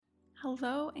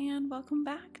Hello and welcome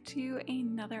back to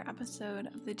another episode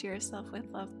of the Dear Self with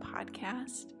Love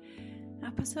podcast.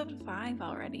 Episode 5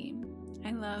 already.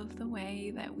 I love the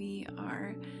way that we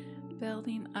are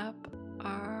building up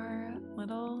our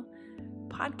little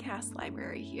podcast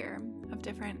library here of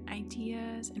different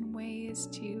ideas and ways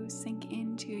to sink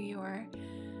into your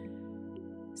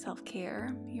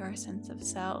self-care, your sense of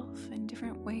self, and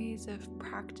different ways of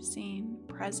practicing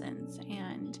presence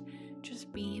and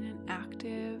just being an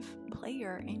active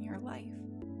player in your life.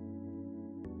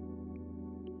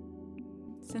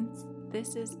 Since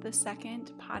this is the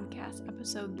second podcast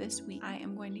episode this week, I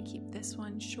am going to keep this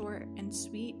one short and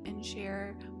sweet and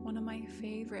share one of my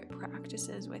favorite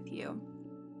practices with you.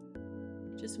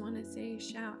 Just want to say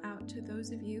shout out to those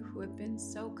of you who have been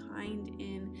so kind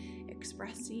in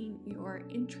expressing your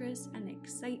interest and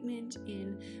excitement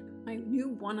in my new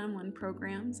one-on-one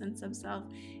program, Sense of Self,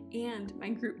 and my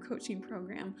group coaching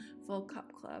program, Full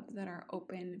Cup Club, that are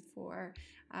open for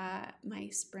my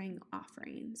spring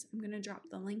offerings. I'm going to drop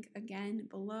the link again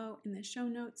below in the show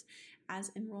notes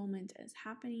as enrollment is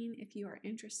happening if you are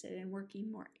interested in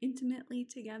working more intimately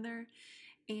together.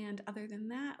 And other than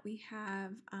that, we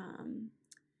have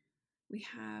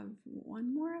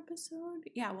one more episode.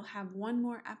 Yeah, we'll have one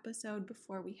more episode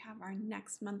before we have our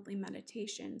next monthly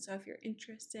meditation. So if you're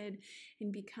interested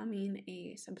in becoming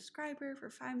a subscriber for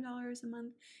 $5 a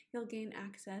month, you'll gain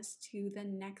access to the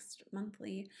next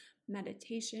monthly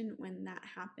meditation when that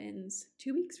happens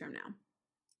 2 weeks from now.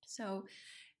 So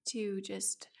to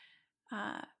just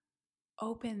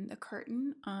open the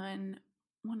curtain on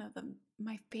one of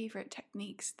my favorite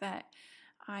techniques that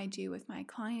I do with my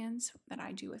clients, that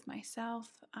I do with myself.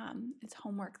 It's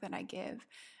homework that I give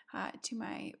to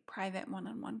my private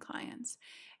one-on-one clients.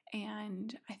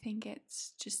 And I think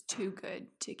it's just too good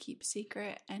to keep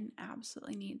secret and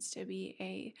absolutely needs to be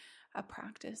a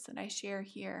practice that I share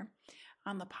here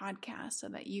on the podcast so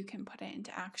that you can put it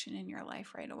into action in your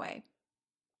life right away.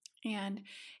 And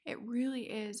it really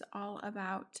is all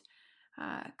about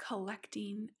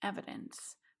collecting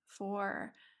evidence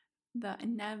for the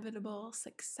inevitable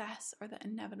success or the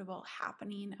inevitable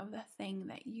happening of the thing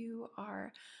that you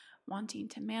are wanting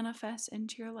to manifest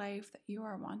into your life, that you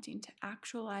are wanting to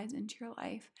actualize into your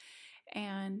life.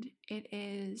 And it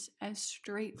is as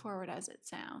straightforward as it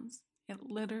sounds. It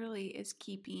literally is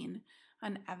keeping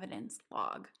an evidence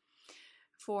log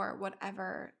for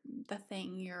whatever the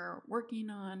thing you're working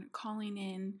on, calling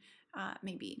in,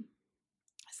 may be.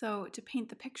 So to paint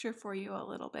the picture for you a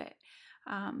little bit,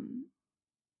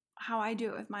 how I do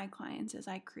it with my clients is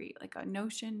I create like a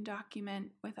Notion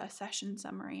document with a session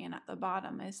summary, and at the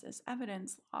bottom is this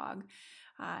evidence log,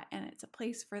 and it's a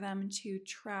place for them to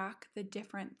track the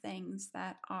different things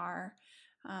that are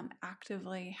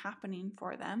actively happening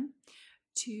for them,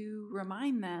 to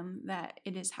remind them that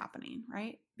it is happening,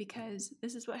 right? Because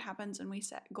this is what happens when we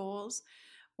set goals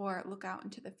or look out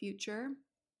into the future.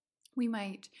 We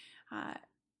might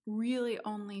really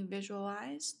only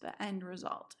visualize the end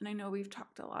result. And I know we've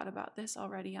talked a lot about this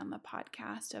already on the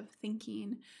podcast of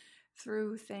thinking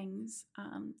through things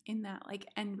in that like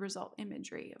end result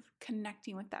imagery of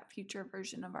connecting with that future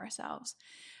version of ourselves.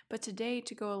 But today,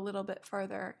 to go a little bit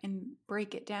further and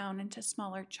break it down into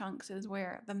smaller chunks is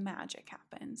where the magic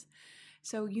happens.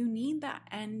 So you need that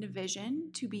end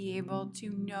vision to be able to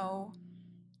know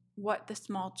what the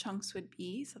small chunks would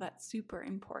be. So that's super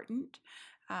important.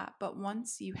 But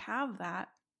once you have that,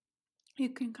 you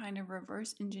can kind of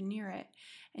reverse engineer it.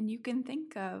 And you can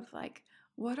think of like,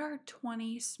 what are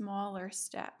 20 smaller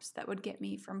steps that would get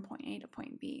me from point A to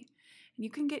point B? And you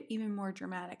can get even more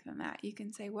dramatic than that. You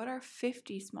can say, what are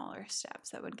 50 smaller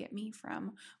steps that would get me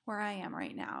from where I am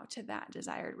right now to that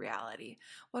desired reality?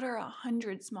 What are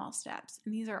 100 small steps?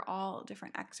 And these are all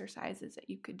different exercises that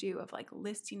you could do of like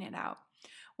listing it out,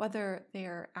 whether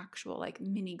they're actual like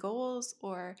mini goals,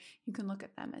 or you can look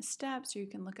at them as steps, or you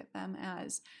can look at them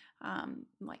as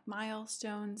like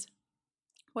milestones.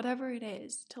 Whatever it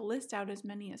is, to list out as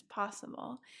many as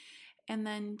possible, and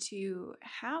then to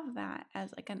have that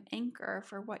as like an anchor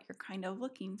for what you're kind of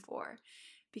looking for.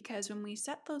 Because when we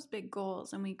set those big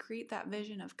goals and we create that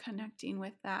vision of connecting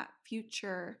with that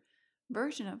future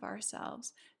version of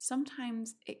ourselves,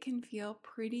 sometimes it can feel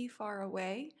pretty far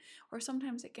away, or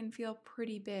sometimes it can feel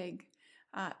pretty big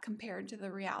compared to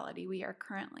the reality we are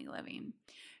currently living.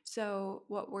 So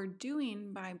what we're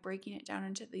doing by breaking it down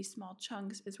into these small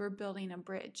chunks is we're building a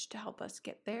bridge to help us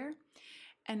get there.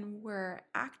 And we're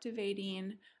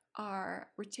activating our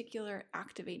reticular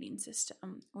activating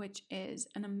system, which is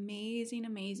an amazing,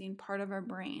 amazing part of our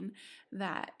brain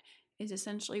that is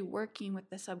essentially working with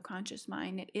the subconscious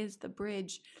mind. It is the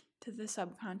bridge to the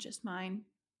subconscious mind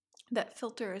that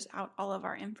filters out all of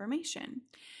our information.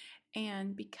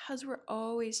 And because we're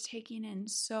always taking in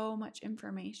so much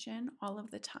information all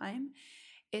of the time,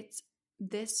 it's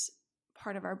this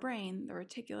part of our brain, the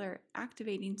reticular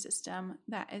activating system,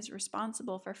 that is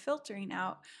responsible for filtering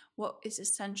out what is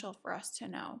essential for us to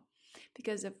know.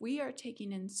 Because if we are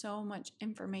taking in so much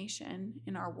information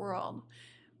in our world,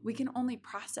 we can only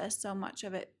process so much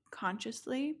of it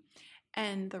consciously,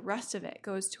 and the rest of it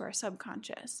goes to our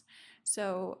subconscious.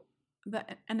 So the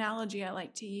analogy I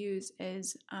like to use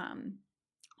is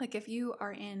like if you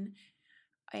are in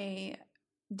a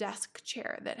desk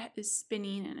chair that is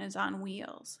spinning and is on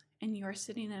wheels, and you are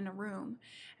sitting in a room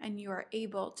and you are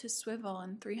able to swivel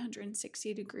in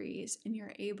 360 degrees, and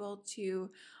you're able to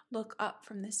look up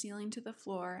from the ceiling to the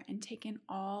floor and take in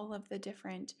all of the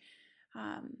different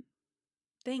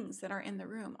things that are in the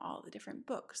room, all the different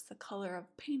books, the color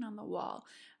of paint on the wall,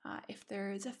 if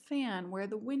there is a fan, where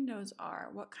the windows are,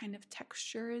 what kind of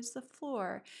texture is the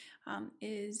floor,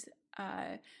 is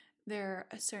there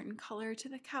a certain color to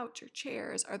the couch or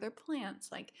chairs, are there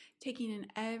plants, like taking in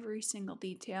every single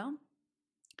detail.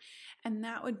 And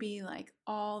that would be like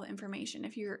all the information.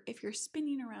 If you're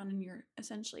spinning around and you're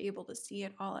essentially able to see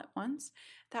it all at once,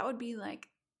 that would be like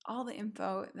all the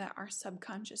info that our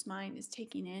subconscious mind is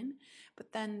taking in.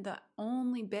 But then the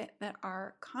only bit that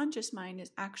our conscious mind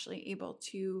is actually able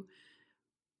to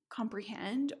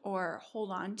comprehend or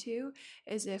hold on to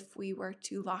is if we were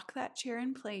to lock that chair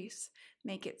in place,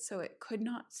 make it so it could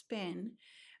not spin.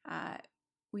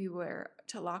 We were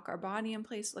to lock our body in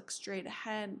place, look straight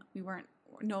ahead. We weren't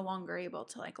no longer able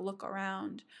to like look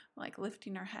around, like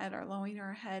lifting our head or lowering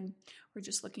our head. We're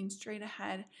just looking straight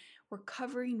ahead. We're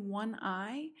covering one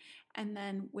eye, and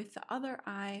then with the other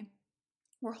eye,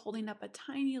 we're holding up a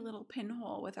tiny little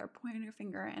pinhole with our pointer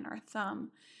finger and our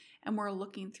thumb, and we're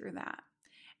looking through that.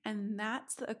 And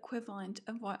that's the equivalent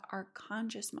of what our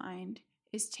conscious mind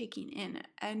is taking in at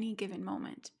any given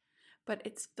moment, but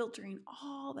it's filtering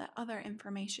all that other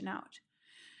information out.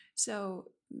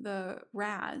 So the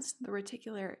RAS, the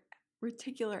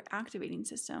reticular activating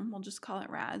system, we'll just call it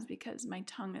RAS because my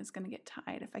tongue is going to get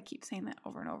tied if I keep saying that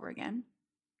over and over again.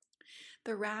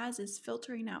 The RAS is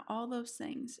filtering out all those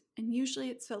things, and usually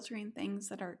it's filtering things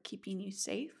that are keeping you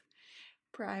safe,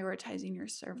 prioritizing your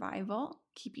survival,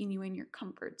 keeping you in your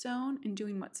comfort zone, and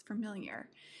doing what's familiar.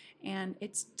 And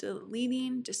it's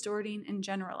deleting, distorting, and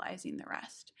generalizing the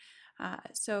rest.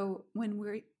 So when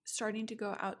we're starting to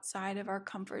go outside of our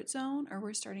comfort zone, or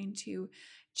we're starting to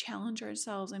challenge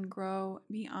ourselves and grow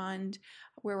beyond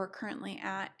where we're currently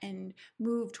at and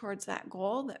move towards that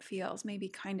goal that feels maybe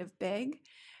kind of big,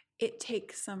 it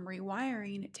takes some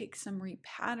rewiring, it takes some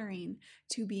repatterning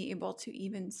to be able to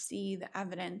even see the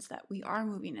evidence that we are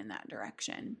moving in that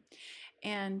direction.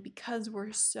 And because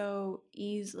we're so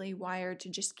easily wired to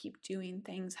just keep doing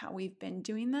things how we've been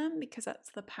doing them, because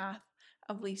that's the path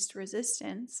of least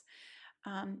resistance,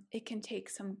 it can take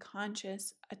some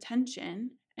conscious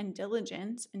attention and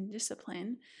diligence and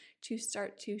discipline to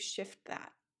start to shift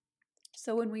that.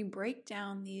 So when we break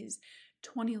down these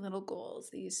 20 little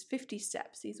goals, these 50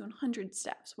 steps, these 100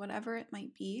 steps, whatever it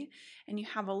might be, and you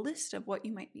have a list of what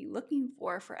you might be looking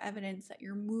for evidence that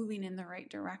you're moving in the right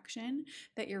direction,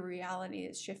 that your reality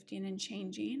is shifting and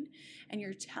changing, and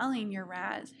you're telling your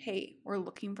RAS, hey, we're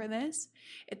looking for this,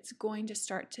 it's going to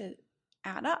start to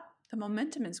add up. The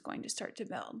momentum is going to start to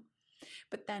build.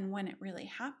 But then when it really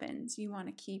happens, you want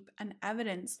to keep an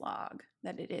evidence log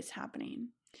that it is happening.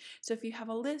 So if you have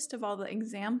a list of all the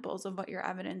examples of what your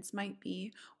evidence might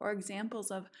be, or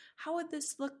examples of how would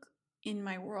this look in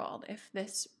my world if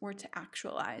this were to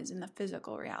actualize in the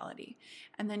physical reality,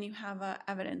 and then you have an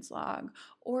evidence log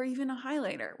or even a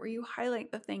highlighter where you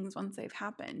highlight the things once they've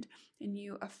happened, and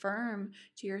you affirm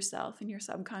to yourself and your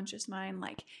subconscious mind,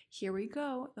 like, here we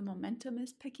go, the momentum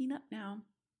is picking up now.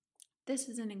 This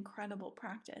is an incredible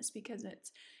practice because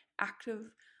it's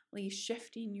actively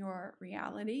shifting your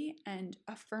reality and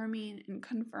affirming and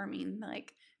confirming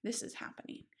like this is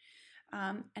happening.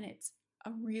 And it's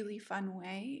a really fun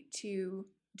way to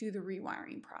do the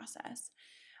rewiring process.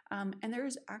 And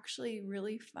there's actually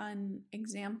really fun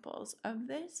examples of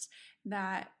this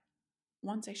that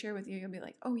once I share with you, you'll be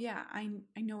like, oh yeah, I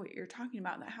know what you're talking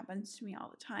about. That happens to me all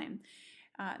the time.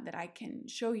 That I can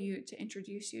show you to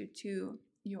introduce you to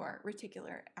your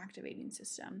reticular activating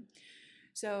system.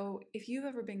 So if you've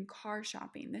ever been car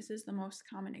shopping, this is the most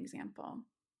common example.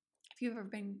 If you've ever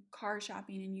been car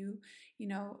shopping and you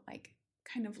like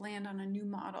kind of land on a new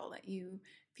model that you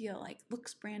feel like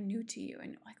looks brand new to you,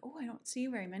 and you're like, oh, I don't see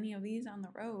very many of these on the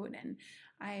road, and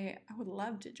I would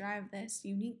love to drive this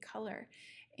unique color,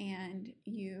 and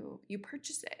you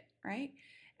purchase it, right?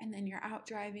 and then you're out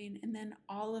driving, and then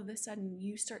all of a sudden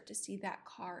you start to see that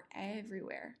car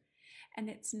everywhere. And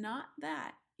it's not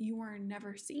that you were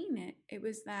never seeing it, it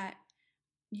was that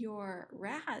your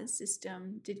RAS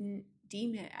system didn't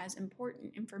deem it as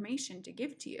important information to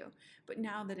give to you. But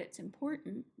now that it's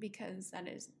important, because that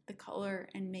is the color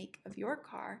and make of your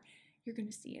car, you're going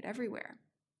to see it everywhere.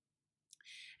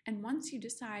 And once you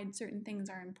decide certain things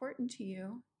are important to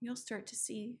you, you'll start to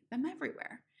see them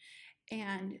everywhere.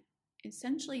 And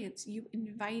essentially, it's you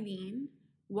inviting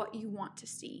what you want to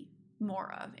see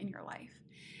more of in your life.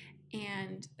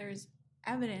 And there's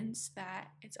evidence that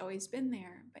it's always been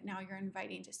there, but now you're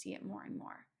inviting to see it more and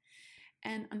more.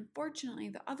 And unfortunately,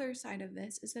 the other side of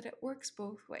this is that it works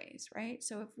both ways, right?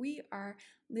 So if we are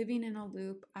living in a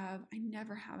loop of, I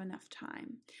never have enough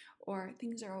time, or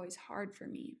things are always hard for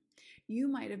me, you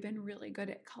might have been really good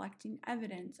at collecting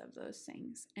evidence of those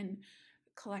things and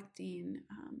collecting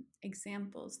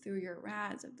examples through your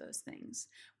RAS of those things,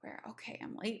 where, okay,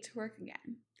 I'm late to work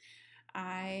again.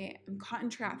 I am caught in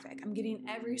traffic. I'm getting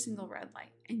every single red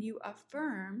light. And you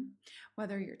affirm,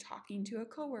 whether you're talking to a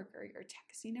coworker, you're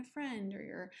texting a friend, or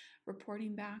you're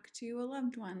reporting back to a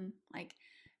loved one, like,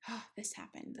 oh, this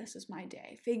happened. This was my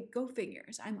day. Go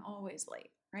figures. I'm always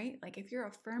late, right? Like if you're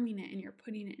affirming it and you're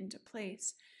putting it into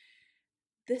place,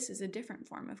 this is a different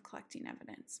form of collecting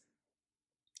evidence.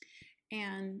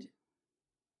 And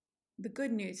the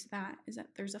good news to that is that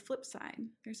there's a flip side.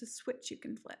 There's a switch you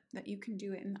can flip, that you can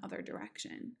do it in the other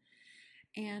direction.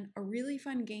 And a really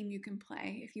fun game you can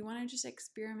play if you want to just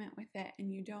experiment with it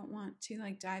and you don't want to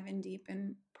like dive in deep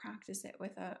and practice it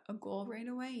with a goal right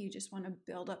away. You just want to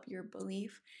build up your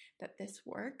belief that this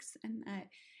works and that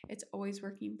it's always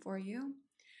working for you.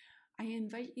 I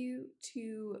invite you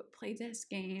to play this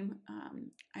game.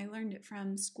 I learned it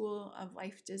from School of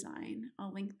Life Design.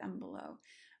 I'll link them below.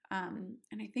 And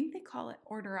I think they call it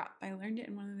Order Up. I learned it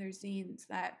in one of their zines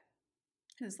that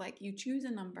is like you choose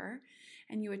a number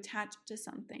and you attach it to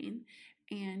something,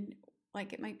 and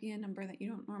like it might be a number that you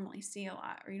don't normally see a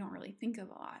lot or you don't really think of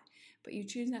a lot, but you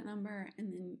choose that number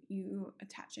and then you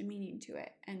attach a meaning to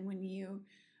it. And when you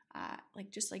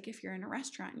just like if you're in a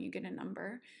restaurant and you get a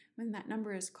number, when that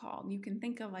number is called, you can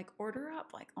think of like order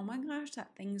up, like, oh my gosh,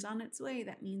 that thing's on its way,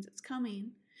 that means it's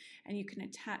coming, and you can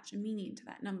attach a meaning to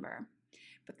that number.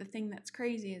 But the thing that's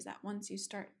crazy is that once you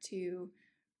start to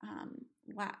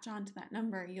latch onto that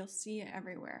number, you'll see it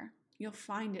everywhere. You'll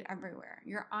find it everywhere.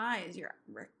 Your eyes, your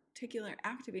reticular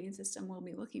activating system will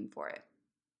be looking for it.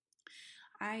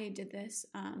 I did this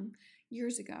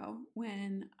years ago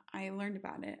when I learned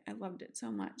about it. I loved it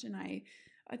so much, and I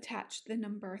attached the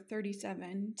number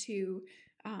 37 to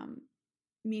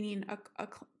meaning a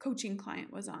coaching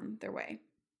client was on their way.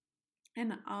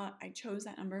 And I chose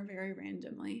that number very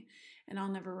randomly, and I'll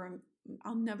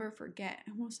never forget.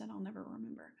 I almost said I'll never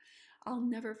remember. I'll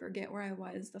never forget where I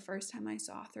was the first time I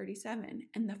saw 37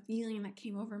 and the feeling that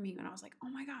came over me when I was like, oh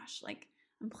my gosh, like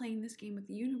I'm playing this game with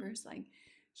the universe. Like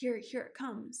here it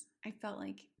comes. I felt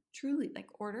like truly like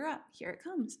order up, here it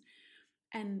comes.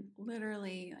 And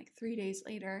literally like 3 days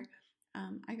later,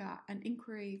 I got an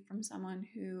inquiry from someone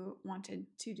who wanted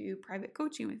to do private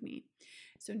coaching with me.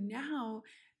 So now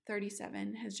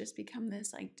 37 has just become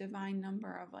this like divine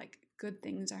number of like good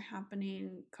things are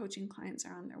happening, coaching clients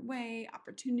are on their way,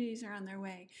 opportunities are on their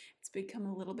way. It's become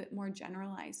a little bit more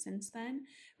generalized since then,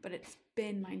 but it's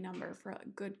been my number for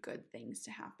good things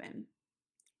to happen.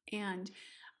 And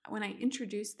when I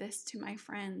introduced this to my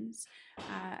friends,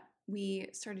 we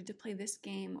started to play this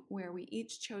game where we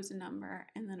each chose a number,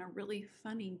 and then a really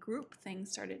funny group thing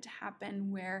started to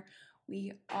happen where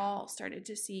we all started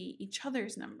to see each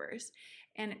other's numbers,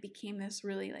 and it became this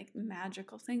really like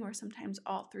magical thing where sometimes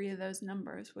all three of those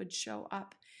numbers would show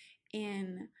up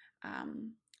in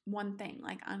one thing,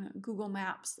 like on Google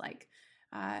Maps, like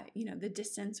the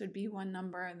distance would be one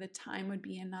number, the time would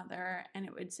be another, and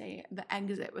it would say the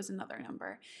exit was another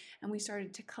number. And we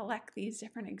started to collect these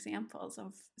different examples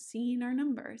of seeing our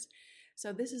numbers.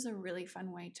 So this is a really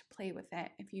fun way to play with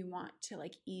it if you want to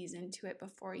like ease into it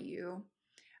before you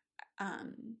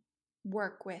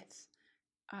work with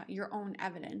your own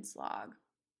evidence log.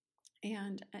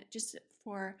 And just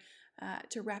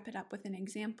to wrap it up with an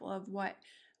example of what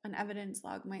an evidence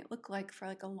log might look like for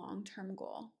like a long-term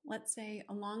goal. Let's say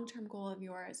a long-term goal of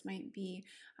yours might be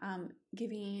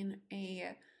giving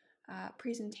a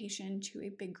presentation to a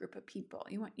big group of people.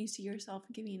 You see yourself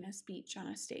giving a speech on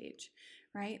a stage,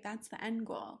 right? That's the end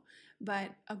goal. But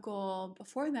a goal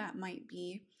before that might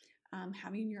be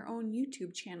having your own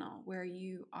YouTube channel where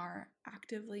you are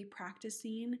actively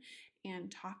practicing and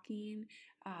talking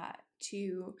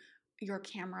to your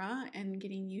camera and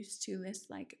getting used to this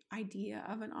like idea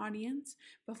of an audience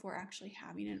before actually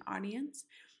having an audience,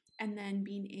 and then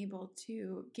being able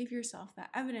to give yourself that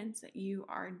evidence that you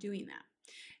are doing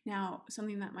that. Now,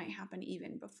 something that might happen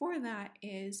even before that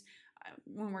is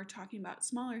when we're talking about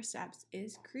smaller steps,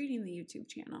 is creating the YouTube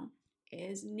channel,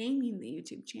 is naming the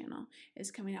YouTube channel, is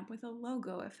coming up with a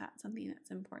logo if that's something that's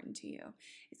important to you.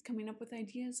 It's coming up with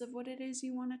ideas of what it is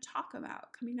you want to talk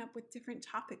about, coming up with different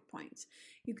topic points.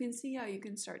 You can see how you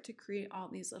can start to create all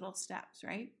these little steps,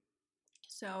 right?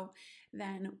 So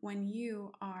then when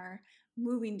you are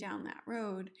moving down that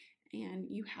road and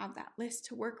you have that list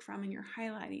to work from and you're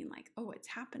highlighting like, oh, it's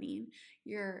happening,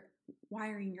 you're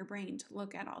wiring your brain to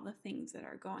look at all the things that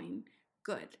are going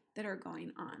good, that are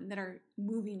going on, that are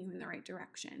moving you in the right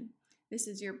direction. This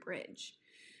is your bridge.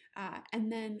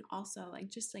 And then also like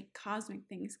just like cosmic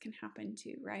things can happen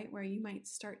too, right? Where you might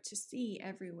start to see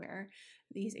everywhere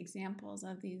these examples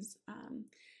of these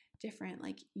different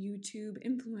like YouTube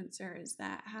influencers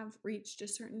that have reached a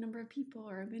certain number of people,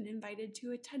 or have been invited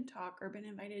to a TED Talk, or been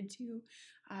invited to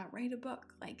write a book.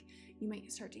 Like you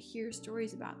might start to hear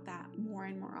stories about that more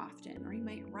and more often, or you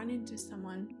might run into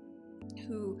someone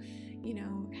who, you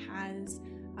know, has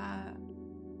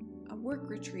a work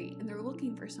retreat and they're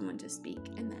looking for someone to speak,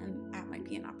 and then that might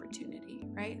be an opportunity,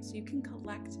 right? So you can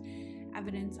collect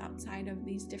evidence outside of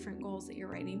these different goals that you're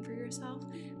writing for yourself,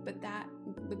 but that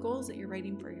the goals that you're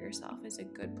writing for yourself is a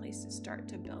good place to start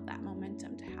to build that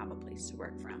momentum to have a place to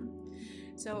work from.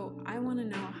 So I want to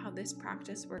know how this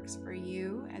practice works for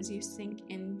you as you sink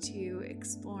into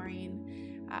exploring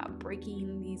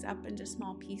breaking these up into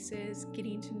small pieces,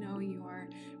 getting to know your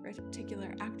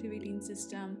reticular activating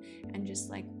system, and just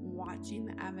like watching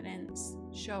the evidence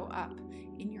show up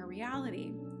in your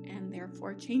reality and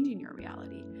therefore changing your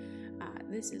reality.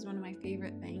 This is one of my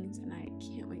favorite things, and I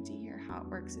can't wait to hear how it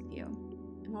works with you.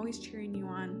 I'm always cheering you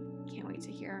on. Can't wait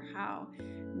to hear how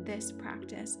this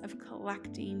practice of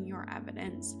collecting your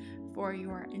evidence for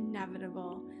your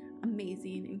inevitable,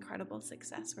 amazing, incredible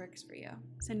success works for you.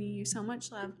 Sending you so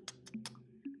much love.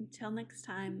 Until next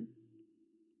time.